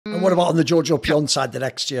what about on the Jojopyun side the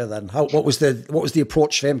next year then? What was the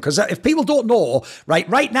approach for him? Because if people don't know,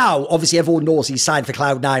 right now, obviously everyone knows he's signed for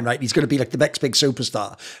Cloud9, right? He's going to be like the next big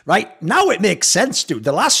superstar, right? Now it makes sense, dude.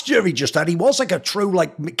 The last year he just had, he was like a true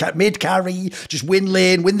like mid carry, just win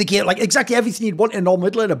lane, win the game, like exactly everything you'd want in a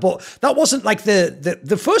non-mid laner. But that wasn't like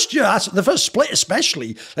the first year, the first split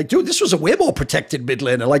especially. Like, dude, this was a way more protected mid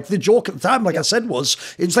laner. Like the joke at the time, like I said, was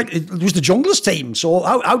it was like it was the junglers team. So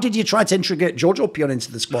how did you try to integrate Jojopyun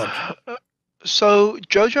into the squad? So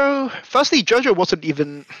Jojo wasn't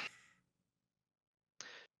even.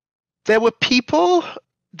 There were people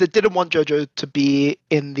that didn't want Jojo to be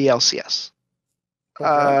in the LCS.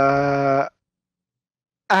 Okay.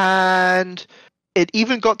 And it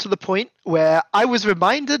even got to the point where I was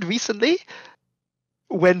reminded recently,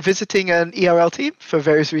 when visiting an ERL team for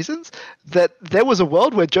various reasons, that there was a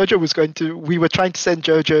world where we were trying to send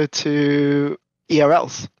Jojo to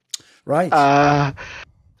ERLs. Right.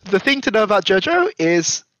 The thing to know about Jojo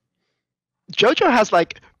is Jojo has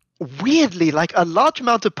like weirdly like a large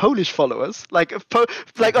amount of Polish followers. Like a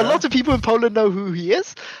lot of people in Poland know who he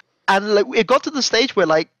is, and like it got to the stage where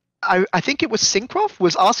like I think it was Syncroft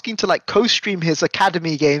was asking to like co-stream his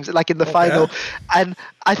academy games like in the final, and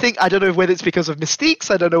I don't know whether it's because of Mystiques,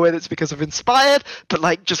 I don't know whether it's because of Inspired, but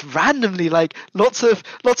like just randomly like lots of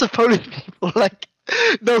Polish people like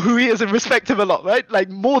know who he is and respect him a lot, right? Like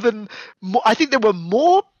I think there were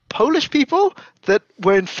more Polish people that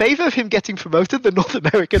were in favor of him getting promoted than North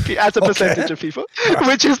American people as a percentage of people,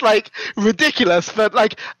 which is like ridiculous. But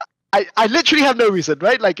like, I literally have no reason,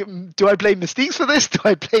 right? Like, do I blame Mystiques for this? Do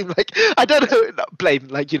I blame I don't know, not blame,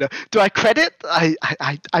 do I credit? I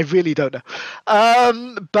really don't know.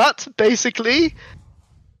 But basically,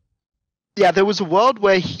 yeah, there was a world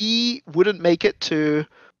where he wouldn't make it to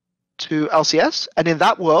LCS, and in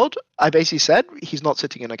that world, I basically said he's not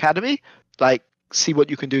sitting in academy. Like, see what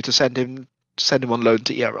you can do to send him on loan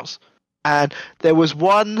to ERLs. And there was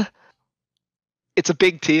one. It's a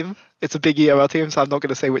big team. It's a big ERL team, so I'm not going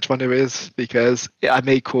to say which one it is because I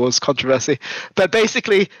may cause controversy. But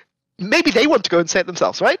basically, maybe they want to go and say it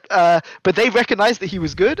themselves, right? But they recognized that he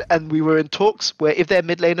was good, and we were in talks where if their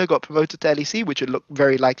mid laner got promoted to LEC, which it looked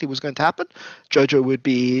very likely was going to happen, Jojo would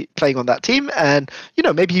be playing on that team, and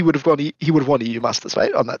maybe he would have won EU Masters,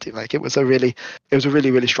 right, on that team. Like it was a really,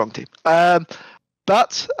 really strong team.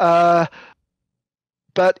 But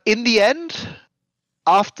in the end,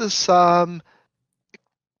 after some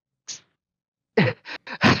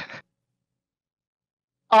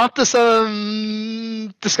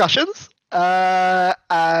discussions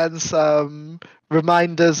and some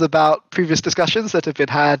reminders about previous discussions that have been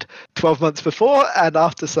had 12 months before, and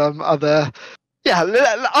after some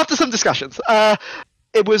discussions,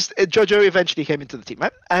 Jojo eventually came into the team,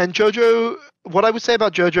 right? And Jojo, what I would say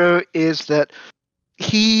about Jojo is that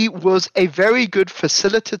he was a very good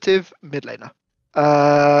facilitative mid laner.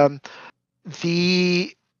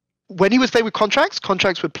 When he was playing with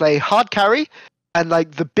Contracts would play hard carry, and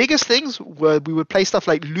like the biggest things were we would play stuff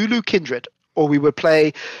like Lulu Kindred, or we would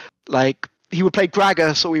play he would play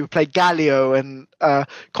Gragas, or we would play Galio, and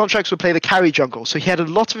Contracts would play the carry jungle. So he had a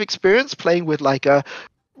lot of experience playing with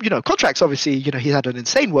Contracts. Obviously, he had an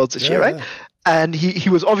insane Worlds this year, right? Yeah. And he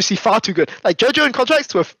was obviously far too good. Like Jojo and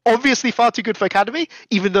Contracts were obviously far too good for Academy,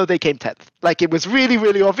 even though they came 10th. Like it was really,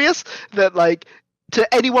 really obvious that like to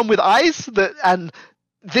anyone with eyes and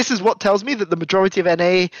this is what tells me that the majority of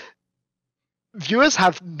NA viewers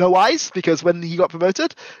have no eyes, because when he got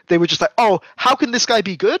promoted, they were just like, oh, how can this guy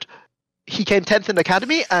be good? He came 10th in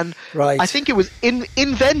Academy, and I think it was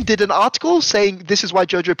InVen did an article saying this is why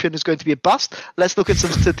Jojopyun is going to be a bust. Let's look at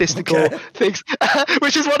some statistical things,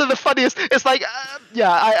 which is one of the funniest. It's like,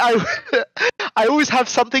 I always have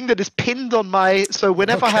something that is pinned on my. So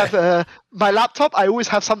whenever I have my laptop, I always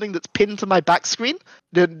have something that's pinned to my back screen.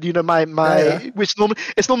 Which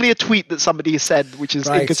it's normally a tweet that somebody has said, which is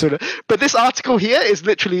inconsiderate. But this article here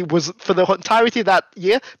was for the entirety of that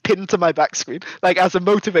year pinned to my back screen, like as a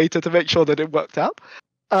motivator to make sure that it worked out.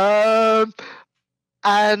 So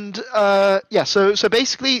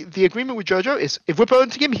basically the agreement with Jojo is if we're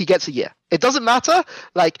promoting him, he gets a year. It doesn't matter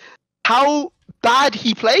like how bad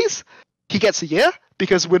he plays, he gets a year,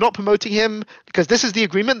 because we're not promoting him because this is the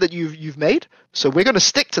agreement that you've made. So we're going to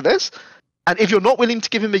stick to this. And if you're not willing to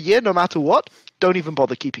give him a year, no matter what, don't even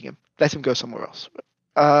bother keeping him. Let him go somewhere else.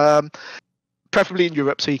 Preferably in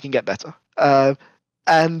Europe so he can get better.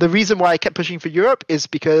 And the reason why I kept pushing for Europe is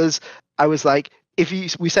because I was like, if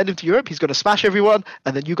we send him to Europe, he's going to smash everyone,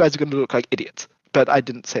 and then you guys are going to look like idiots. But I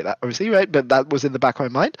didn't say that, obviously, right? But that was in the back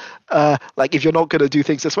of my mind. Like, if you're not going to do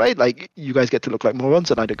things this way, like, you guys get to look like morons,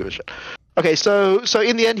 and I don't give a shit. Okay, so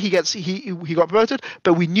in the end he got promoted,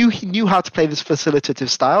 but we knew he knew how to play this facilitative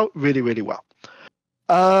style really, really well.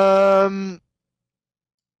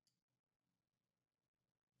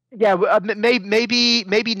 Yeah,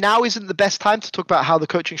 maybe now isn't the best time to talk about how the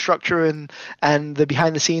coaching structure and the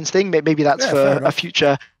behind the scenes thing. Maybe that's for a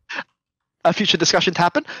future discussion to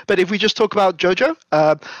happen. But if we just talk about Jojo,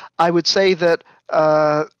 I would say that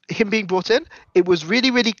him being brought in, it was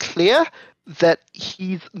really, really clear that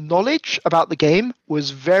his knowledge about the game was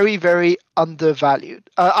very, very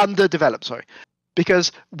underdeveloped. Sorry,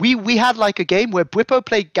 because we had like a game where Bwippo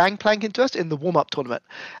played Gangplank into us in the warm-up tournament,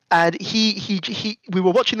 and we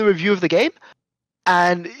were watching the review of the game,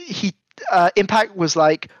 and Impact was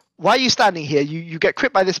like, "Why are you standing here? You get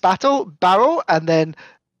crit by this barrel, and then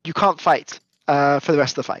you can't fight for the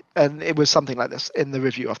rest of the fight." And it was something like this in the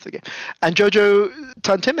review after the game. And Jojo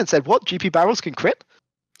turned to him and said, "What? GP barrels can crit?"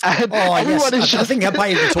 And yes. I think I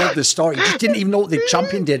might have told this story. He just didn't even know what the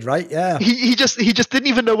champion did, right? Yeah. He just didn't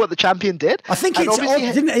even know what the champion did. I think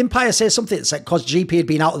didn't Empire say something that said because GP had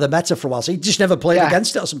been out of the meta for a while, so he just never played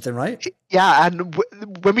against it or something, right? Yeah, and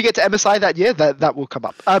when we get to MSI that year, that will come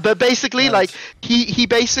up. But basically, right. Like he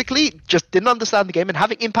basically just didn't understand the game, and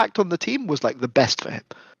having Impact on the team was like the best for him,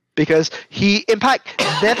 because Impact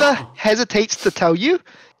never hesitates to tell you.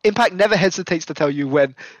 Impact never hesitates to tell you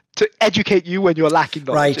when to educate you when you're lacking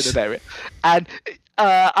knowledge in an area. And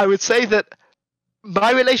I would say that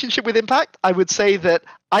my relationship with Impact, I would say that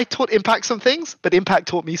I taught Impact some things, but Impact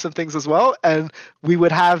taught me some things as well. And we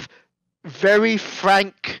would have very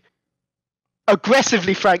frank,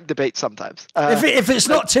 aggressively frank debates sometimes. If it's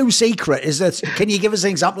not too secret, can you give us an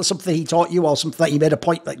example of something he taught you or something that you made a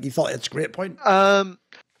point that you thought it's a great point?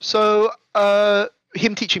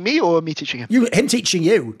 Him teaching me or me teaching him? Him teaching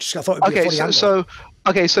you. I thought it'd be a funny angle.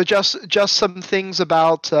 So just some things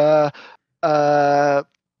about. So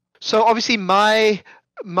obviously my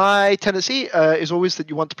tendency is always that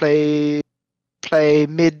you want to play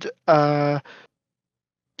mid.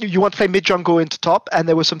 You want to play mid jungle into top, and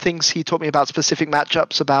there were some things he taught me about specific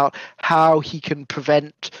matchups about how he can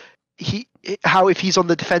prevent how if he's on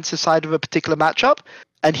the defensive side of a particular matchup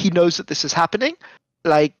and he knows that this is happening.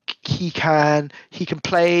 Like he can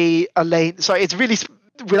play a lane. Sorry, it's really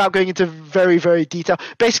without going into very, very detail.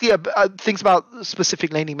 Basically, things about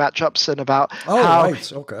specific laning matchups and about how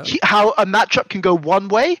a matchup can go one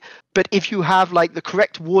way, but if you have like the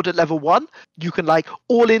correct ward at level 1, you can like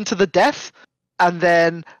all into the death, and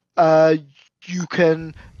then you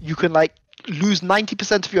can like lose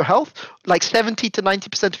 90% of your health, like 70 to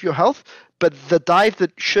 90% of your health. But the dive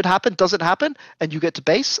that should happen doesn't happen, and you get to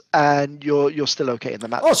base, and you're still okay in the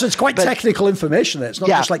match. Oh, so it's quite technical information there. It's not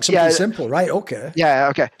just like something simple, right? Okay. Yeah.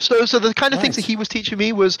 Okay. So the kind of things that he was teaching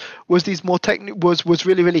me was these more was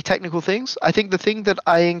really, really technical things. I think the thing that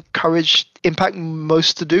I encouraged Impact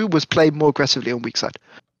most to do was play more aggressively on weak side,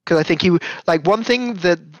 because I think one thing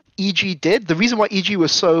that EG did. The reason why EG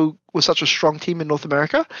was such a strong team in North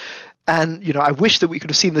America. And, I wish that we could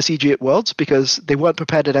have seen this EG at Worlds, because they weren't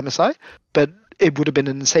prepared at MSI, but it would have been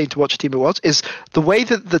insane to watch a team at Worlds, is the way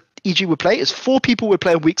that the EG would play is 4 people would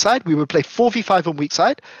play on weak side. We would play 4v5 on weak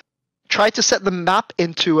side, try to set the map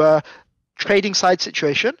into a trading side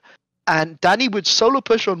situation, and Danny would solo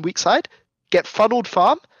push on weak side, get funneled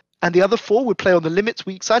farm, and the other 4 would play on the limits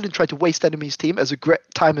weak side and try to waste enemy's team as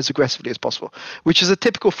aggressively as possible, which is a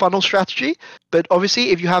typical funnel strategy. But obviously,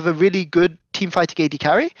 if you have a really good team fighting AD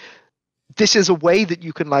carry, this is a way that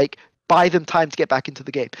you can like buy them time to get back into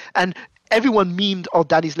the game. And everyone memed, "Oh,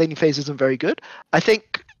 Danny's laning phase isn't very good." I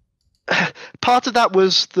think part of that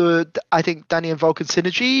was I think Danny and Vulcan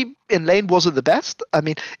synergy in lane wasn't the best. I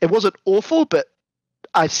mean, it wasn't awful, but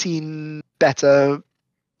I've seen better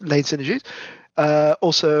lane synergies.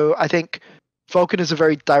 Also, I think Vulcan is a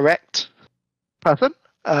very direct person.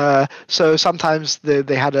 So sometimes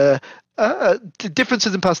they had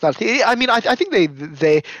differences in personality. I mean, I think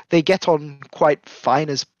they get on quite fine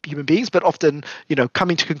as human beings, but often,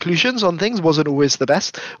 coming to conclusions on things wasn't always the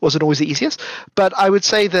best, wasn't always the easiest. But I would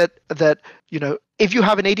say that if you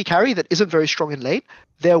have an AD carry that isn't very strong in lane,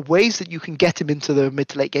 there are ways that you can get him into the mid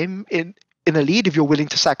to late game in a lead if you're willing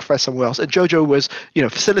to sacrifice somewhere else. And Jojo was,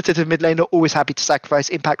 facilitative mid laner, always happy to sacrifice.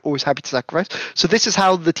 Impact, always happy to sacrifice. So this is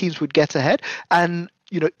how the teams would get ahead. And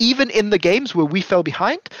even in the games where we fell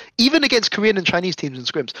behind, even against Korean and Chinese teams in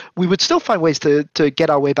scrims, we would still find ways to get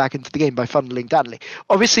our way back into the game by funneling Danley.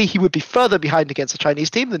 Obviously, he would be further behind against a Chinese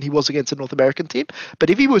team than he was against a North American team. But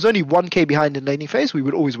if he was only 1k behind in laning phase, we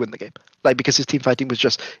would always win the game. Because his team fighting was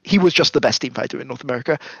just the best team fighter in North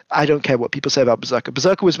America. I don't care what people say about Berserker.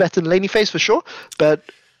 Berserker was better in laning phase for sure, but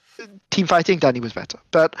team fighting, Danny was better.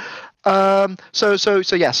 But if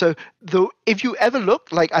you ever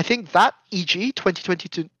look, like, I think that EG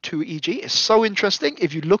 2022 EG is so interesting.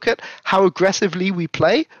 If you look at how aggressively we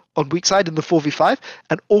play on weak side in the 4v5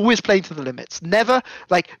 and always playing to the limits, never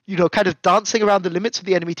like, kind of dancing around the limits of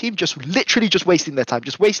the enemy team, just literally just wasting their time,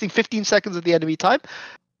 just wasting 15 seconds of the enemy time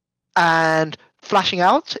and flashing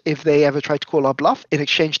out if they ever try to call our bluff in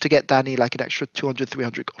exchange to get Danny like an extra 200,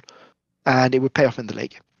 300 gold. And it would pay off in the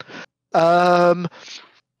late game.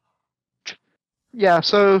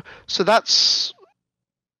 So that's.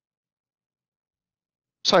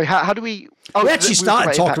 Sorry, how do we? Oh, we actually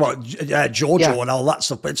started talking about Jojo and all that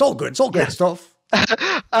stuff, but it's all good. It's all good stuff. So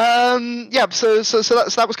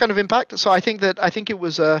that was kind of Impact. So I think it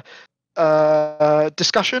was a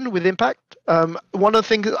discussion with Impact. One of the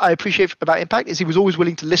things that I appreciate about Impact is he was always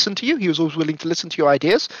willing to listen to you. He was always willing to listen to your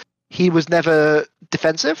ideas. He was never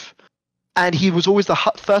defensive. And he was always the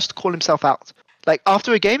first to call himself out. Like,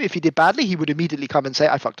 after a game, if he did badly, he would immediately come and say,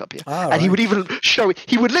 I fucked up here. And he would even show it.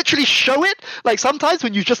 He would literally show it. Like, sometimes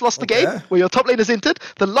when you just lost the game, where your top lane is entered,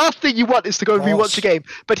 the last thing you want is to go and rewatch the game.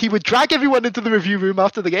 But he would drag everyone into the review room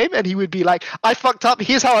after the game, and he would be like, I fucked up.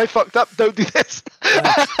 Here's how I fucked up. Don't do this.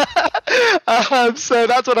 So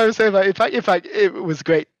that's what I was saying about Impact. In fact, it was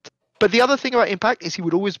great. But the other thing about Impact is he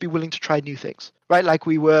would always be willing to try new things, right? Like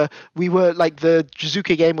we were like the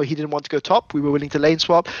Jizuke game where he didn't want to go top. We were willing to lane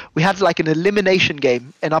swap. We had like an elimination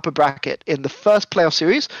game in upper bracket in the first playoff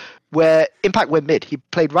series where Impact went mid. He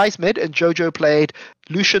played Ryze mid and Jojo played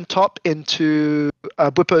Lucian top into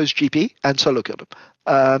Bwipo's GP and solo killed him.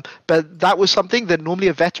 But that was something that normally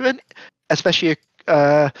a veteran, especially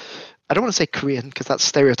I don't want to say Korean because that's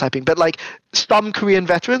stereotyping, but like some Korean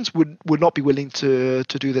veterans would not be willing to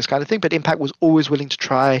do this kind of thing. But Impact was always willing to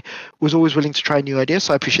try new ideas.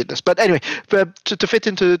 So I appreciate this. But anyway, to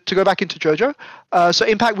go back into Jojo, so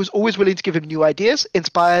Impact was always willing to give him new ideas.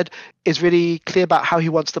 Inspired is really clear about how he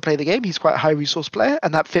wants to play the game. He's quite a high resource player,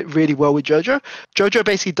 and that fit really well with Jojo. Jojo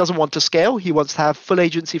basically doesn't want to scale. He wants to have full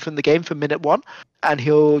agency from the game from minute one, and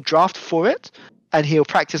he'll draft for it. And he'll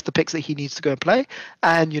practice the picks that he needs to go and play.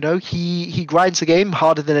 And, he grinds the game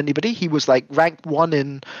harder than anybody. He was like ranked 1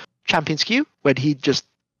 in Champions Queue when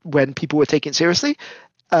people were taking it seriously.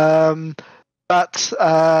 But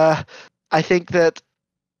I think that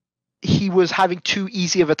he was having too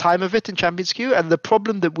easy of a time of it in Champions Queue. And the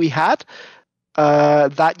problem that we had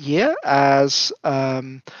that year as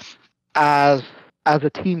a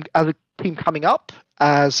team coming up,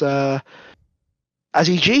 as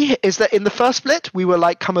EG, is that in the first split we were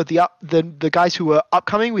like the guys who were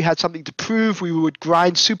upcoming. We had something to prove. We would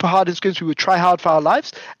grind super hard in scrims. We would try hard for our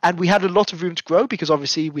lives, and we had a lot of room to grow because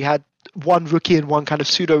obviously we had one rookie and one kind of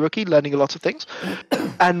pseudo rookie learning a lot of things,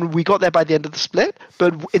 and we got there by the end of the split.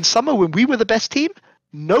 But in summer when we were the best team,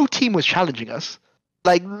 no team was challenging us.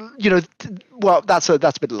 Like, well, that's a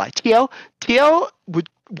bit of a lie. TL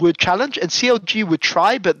would challenge, and CLG would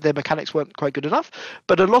try, but their mechanics weren't quite good enough.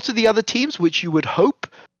 But a lot of the other teams, which you would hope,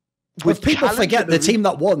 would people forget the team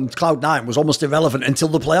that won Cloud9 was almost irrelevant until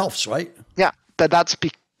the playoffs, right? Yeah, but that's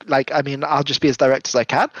I'll just be as direct as I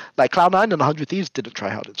can. Like Cloud9 and 100 Thieves didn't try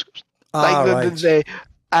hard in scrims.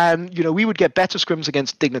 We would get better scrims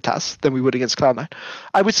against Dignitas than we would against Cloud9.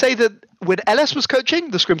 I would say that when LS was coaching,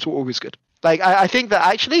 the scrims were always good. Like, I think that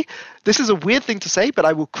actually, this is a weird thing to say, but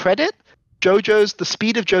I will credit the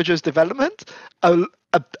speed of Jojo's development a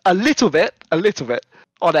little bit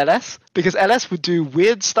on LS, because LS would do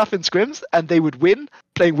weird stuff in scrims and they would win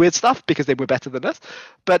playing weird stuff because they were better than us.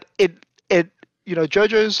 But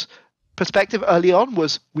Jojo's perspective early on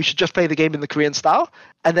was we should just play the game in the Korean style.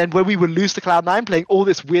 And then when we would lose to Cloud9 playing all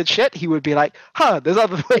this weird shit, he would be like, there's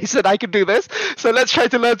other ways that I can do this. So let's try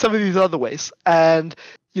to learn some of these other ways. And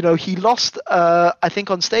he lost, I think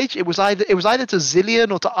on stage, it was either to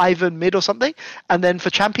Zillion or to Ivan mid or something. And then for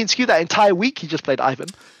Champions Queue that entire week, he just played Ivan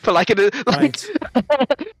for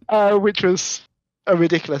which was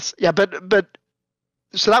ridiculous. Yeah, but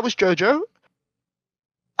so that was Jojo.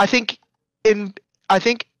 I think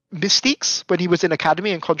Mystiques when he was in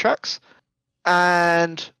Academy and contracts,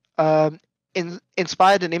 and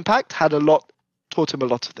Inspired and Impact taught him a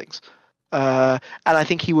lot of things. And I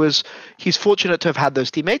think he's fortunate to have had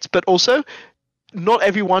those teammates, but also not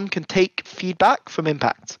everyone can take feedback from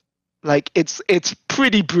Impact. Like it's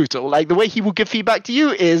pretty brutal. Like the way he will give feedback to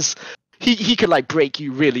you is he can like break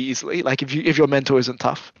you really easily. Like if your mentor isn't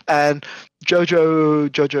tough, and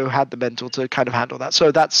Jojo had the mental to kind of handle that.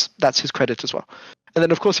 So that's his credit as well. And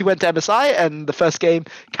then, of course, he went to MSI, and the first game,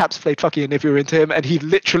 Caps played fucking Anivia into him, and he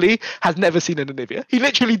literally has never seen an Anivia. He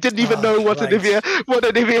literally didn't even know what Anivia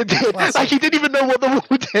did. Classic. Like, he didn't even know what the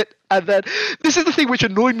wall did. And then, this is the thing which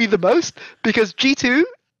annoyed me the most, because G2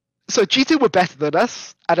 were better than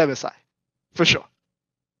us at MSI, for sure.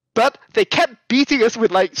 But they kept beating us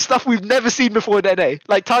with like stuff we've never seen before in NA.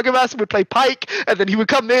 Like Targamas would play Pyke, and then he would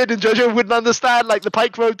come in, and Jojo wouldn't understand like the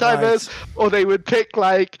Pyke road timers, or they would pick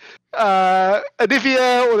like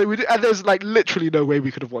Anivia, or they would, and there's like literally no way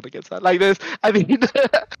we could have won against that. Like you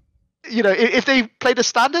know, if they played a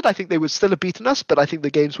standard, I think they would still have beaten us, but I think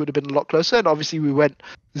the games would have been a lot closer. And obviously, we went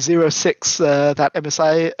 0-6 that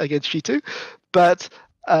MSI against G2, but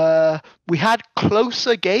we had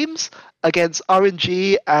closer games against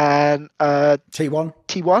RNG and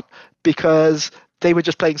T1 because they were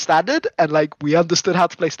just playing standard, and like we understood how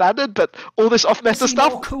to play standard, but all this off-meta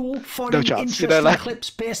stuff, cool, funny, no chance. interesting You know, like,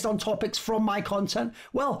 clips based on topics from my content.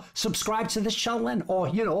 Well, subscribe to this channel then, or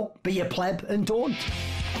you know, be a pleb and don't.